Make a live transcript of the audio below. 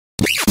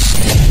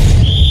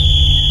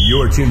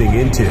You're tuning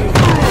into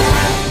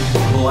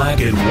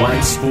Black and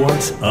White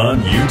Sports on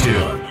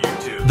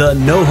YouTube. The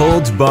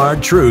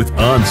no-holds-barred truth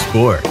on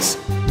sports.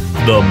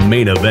 The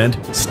main event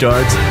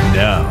starts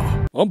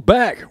now. I'm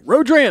back.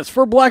 Rodrance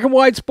for Black and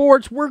White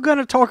Sports. We're going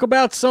to talk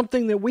about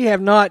something that we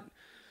have not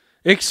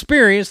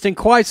experienced in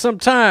quite some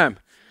time.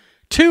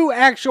 Two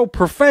actual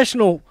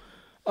professional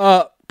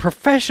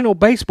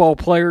baseball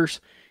players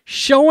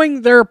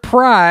showing their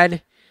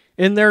pride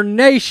in their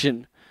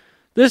nation.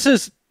 This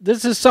is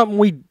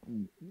something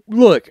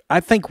I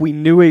think we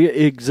knew it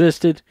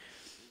existed.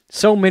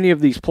 So many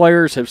of these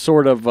players have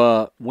sort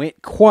of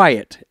went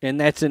quiet, and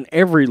that's in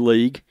every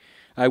league.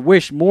 I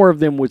wish more of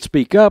them would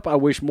speak up. I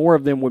wish more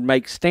of them would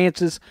make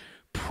stances,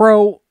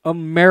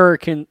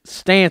 pro-American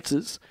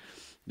stances.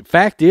 The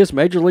fact is,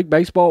 Major League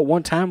Baseball at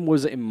one time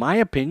was, in my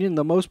opinion,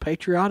 the most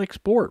patriotic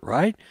sport,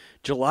 right?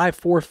 July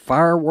 4th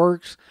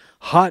fireworks,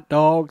 hot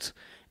dogs,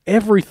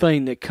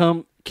 everything that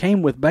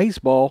came with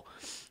baseball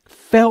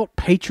felt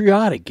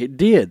patriotic. It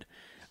did.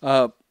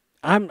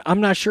 I'm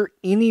not sure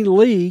any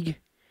league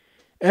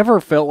ever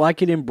felt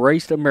like it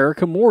embraced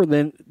America more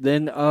than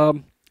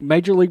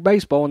Major League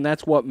Baseball, and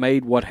that's what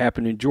made what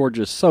happened in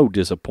Georgia so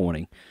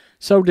disappointing.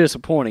 So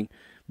disappointing.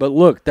 But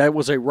look, that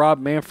was a Rob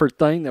Manfred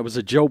thing. That was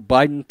a Joe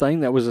Biden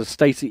thing. That was a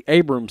Stacey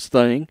Abrams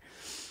thing.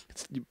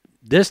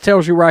 This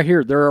tells you right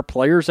here, there are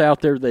players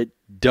out there that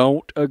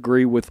don't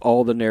agree with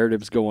all the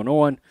narratives going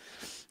on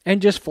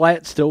and just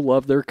flat still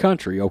love their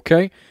country,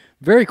 okay?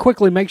 Very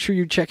quickly, make sure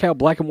you check out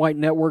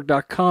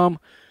blackandwhitenetwork.com.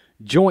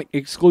 Joint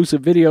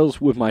exclusive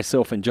videos with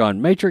myself and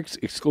John Matrix,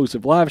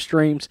 exclusive live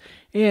streams,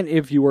 and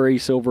if you are a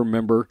silver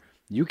member,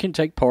 you can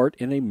take part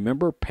in a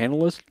member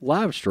panelist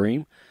live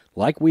stream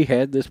like we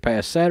had this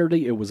past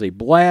Saturday. It was a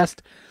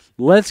blast.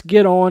 Let's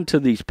get on to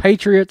these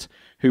Patriots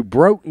who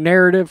broke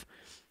narrative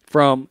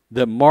from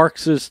the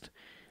Marxist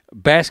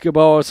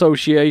Basketball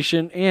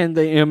Association and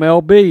the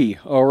MLB,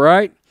 all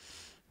right?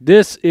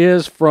 This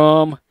is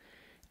from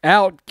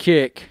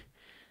Outkick.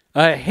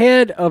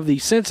 Ahead of the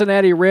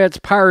Cincinnati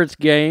Reds-Pirates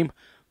game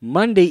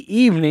Monday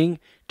evening,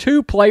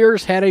 two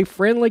players had a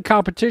friendly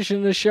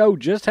competition to show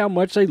just how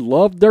much they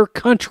loved their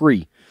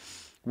country.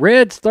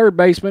 Reds third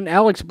baseman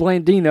Alex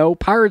Blandino,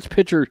 Pirates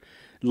pitcher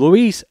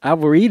Luis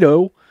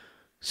Alvarado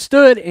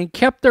stood and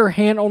kept their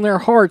hand on their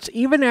hearts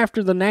even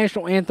after the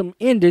national anthem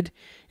ended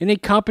in a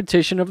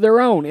competition of their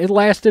own. It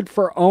lasted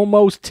for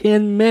almost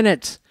 10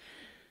 minutes.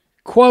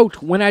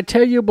 Quote, "When I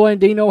tell you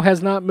Blandino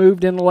has not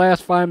moved in the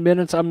last 5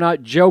 minutes, I'm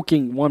not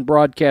joking," one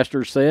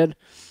broadcaster said.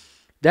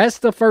 "That's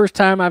the first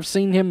time I've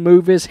seen him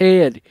move his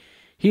head.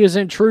 He is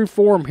in true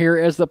form here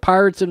as the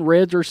Pirates and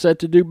Reds are set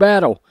to do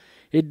battle.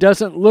 It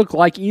doesn't look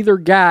like either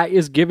guy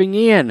is giving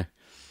in."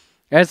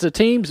 As the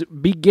teams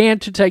began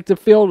to take the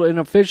field and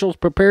officials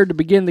prepared to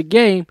begin the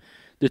game,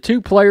 the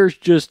two players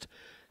just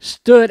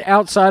stood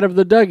outside of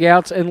the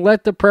dugouts and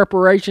let the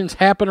preparations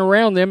happen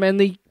around them, and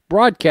the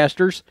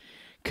broadcasters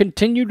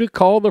continue to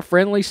call the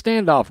friendly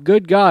standoff.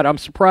 Good God, I'm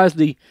surprised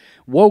the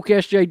woke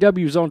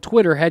SJWs on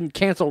Twitter hadn't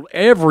canceled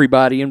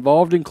everybody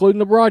involved, including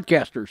the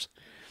broadcasters.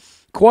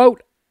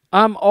 Quote,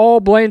 "I'm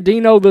all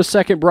Blandino," the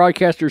second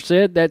broadcaster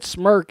said. "That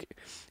smirk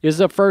is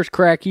the first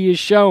crack he has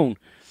shown.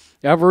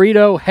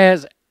 Alvarado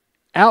has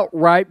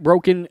outright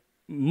broken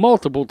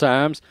multiple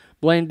times.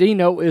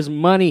 Blandino is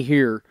money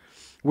here.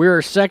 We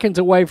are seconds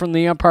away from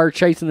the umpire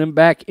chasing them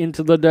back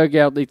into the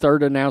dugout," the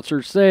third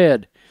announcer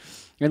said.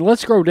 And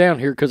let's scroll down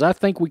here because I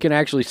think we can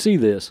actually see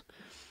this.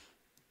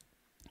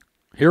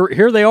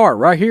 Here they are,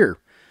 right here.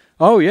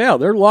 Oh, yeah,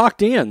 they're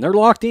locked in. They're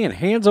locked in.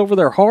 Hands over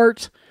their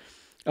hearts.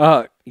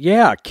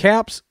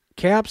 Caps,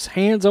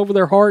 hands over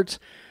their hearts.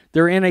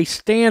 They're in a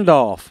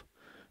standoff.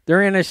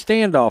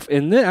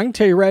 And I can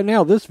tell you right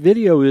now, this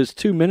video is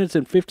 2 minutes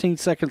and 15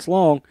 seconds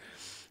long.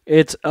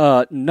 It's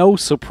no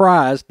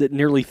surprise that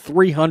nearly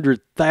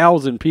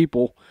 300,000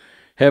 people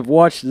have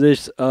watched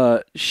this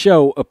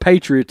show of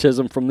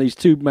patriotism from these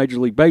two Major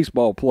League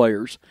Baseball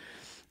players.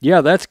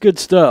 Yeah, that's good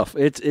stuff.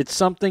 It's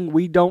something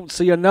we don't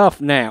see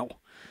enough now.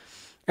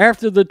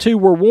 After the two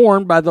were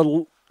warned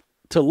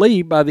to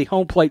leave by the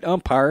home plate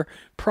umpire,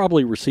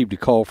 probably received a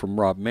call from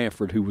Rob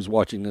Manfred, who was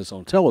watching this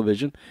on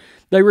television,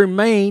 they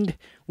remained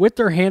with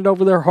their hand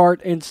over their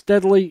heart and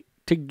steadily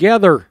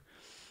together.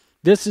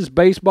 "This is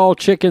baseball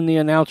chicken," the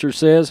announcer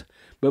says.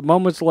 But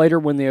moments later,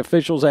 when the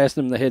officials asked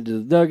them to head to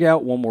the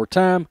dugout one more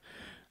time,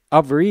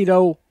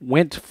 Alvarado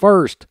went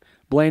first.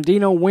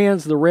 Blandino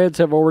wins. The Reds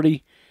have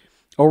already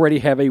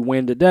have a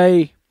win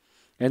today.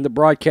 And the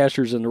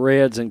broadcasters and the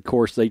Reds, and of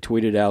course, they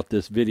tweeted out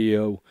this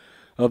video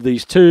of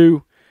these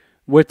two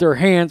with their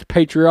hands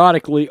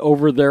patriotically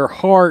over their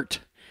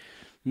heart.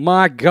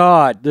 My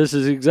God, this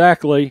is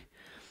exactly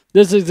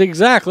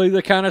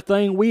the kind of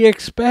thing we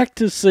expect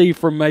to see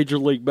from Major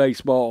League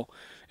Baseball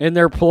and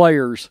their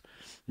players.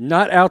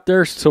 Not out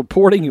there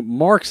supporting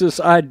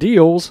Marxist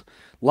ideals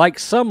like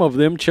some of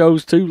them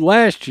chose to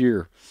last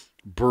year.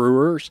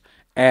 Brewers,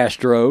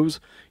 Astros.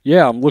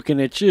 Yeah, I'm looking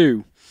at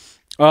you.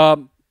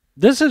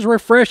 This is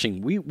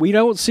refreshing. We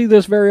don't see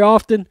this very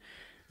often.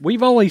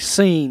 We've only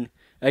seen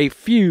a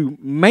few,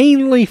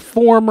 mainly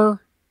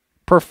former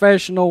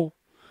professional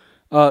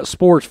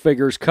sports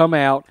figures come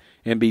out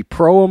and be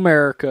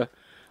pro-America,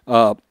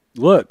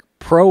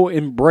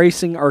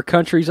 pro-embracing our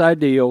country's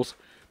ideals.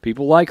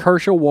 People like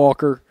Herschel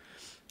Walker,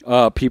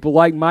 people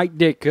like Mike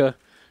Ditka,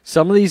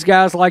 some of these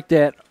guys like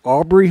that,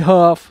 Aubrey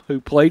Huff,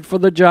 who played for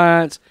the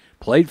Giants,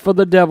 played for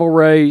the Devil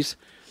Rays.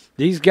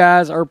 These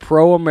guys are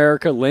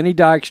pro-America, Lenny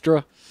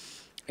Dykstra.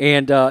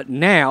 And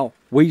now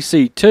we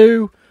see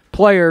two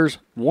players,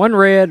 one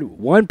Red,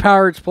 one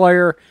Pirates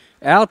player,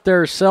 out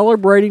there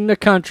celebrating the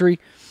country.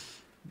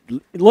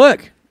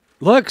 Look,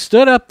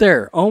 stood up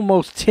there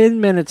almost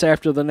 10 minutes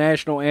after the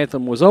national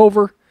anthem was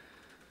over.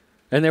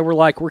 And they were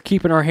like, we're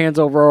keeping our hands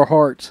over our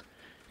hearts.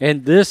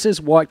 And this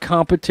is what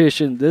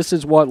competition, this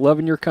is what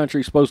loving your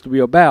country is supposed to be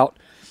about.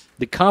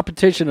 The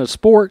competition of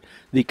sport,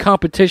 the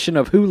competition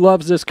of who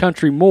loves this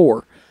country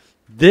more.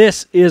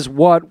 This is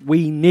what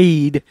we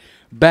need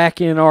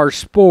back in our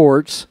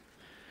sports.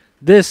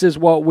 This is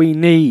what we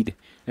need.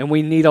 And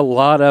we need a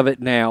lot of it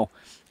now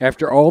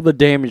after all the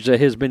damage that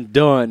has been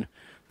done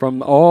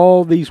from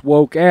all these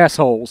woke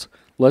assholes.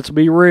 Let's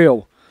be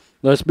real.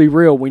 Let's be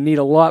real. We need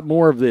a lot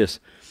more of this.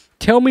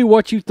 Tell me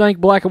what you think,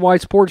 black and white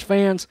sports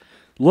fans.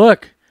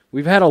 Look,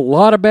 we've had a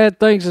lot of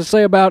bad things to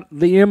say about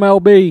the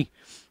MLB,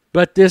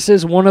 but this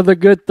is one of the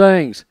good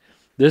things.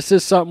 This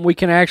is something we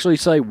can actually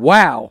say,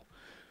 wow,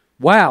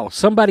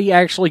 somebody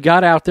actually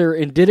got out there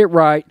and did it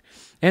right.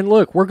 And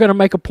look, we're going to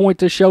make a point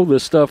to show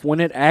this stuff when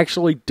it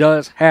actually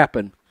does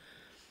happen.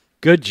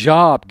 Good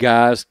job,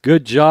 guys.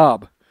 Good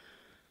job.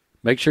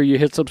 Make sure you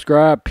hit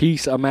subscribe.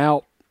 Peace. I'm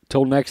out.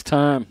 Till next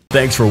time.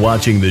 Thanks for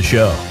watching the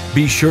show.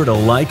 Be sure to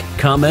like,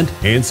 comment,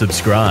 and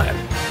subscribe.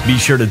 Be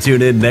sure to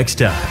tune in next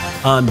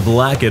time on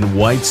Black and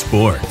White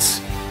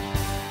Sports.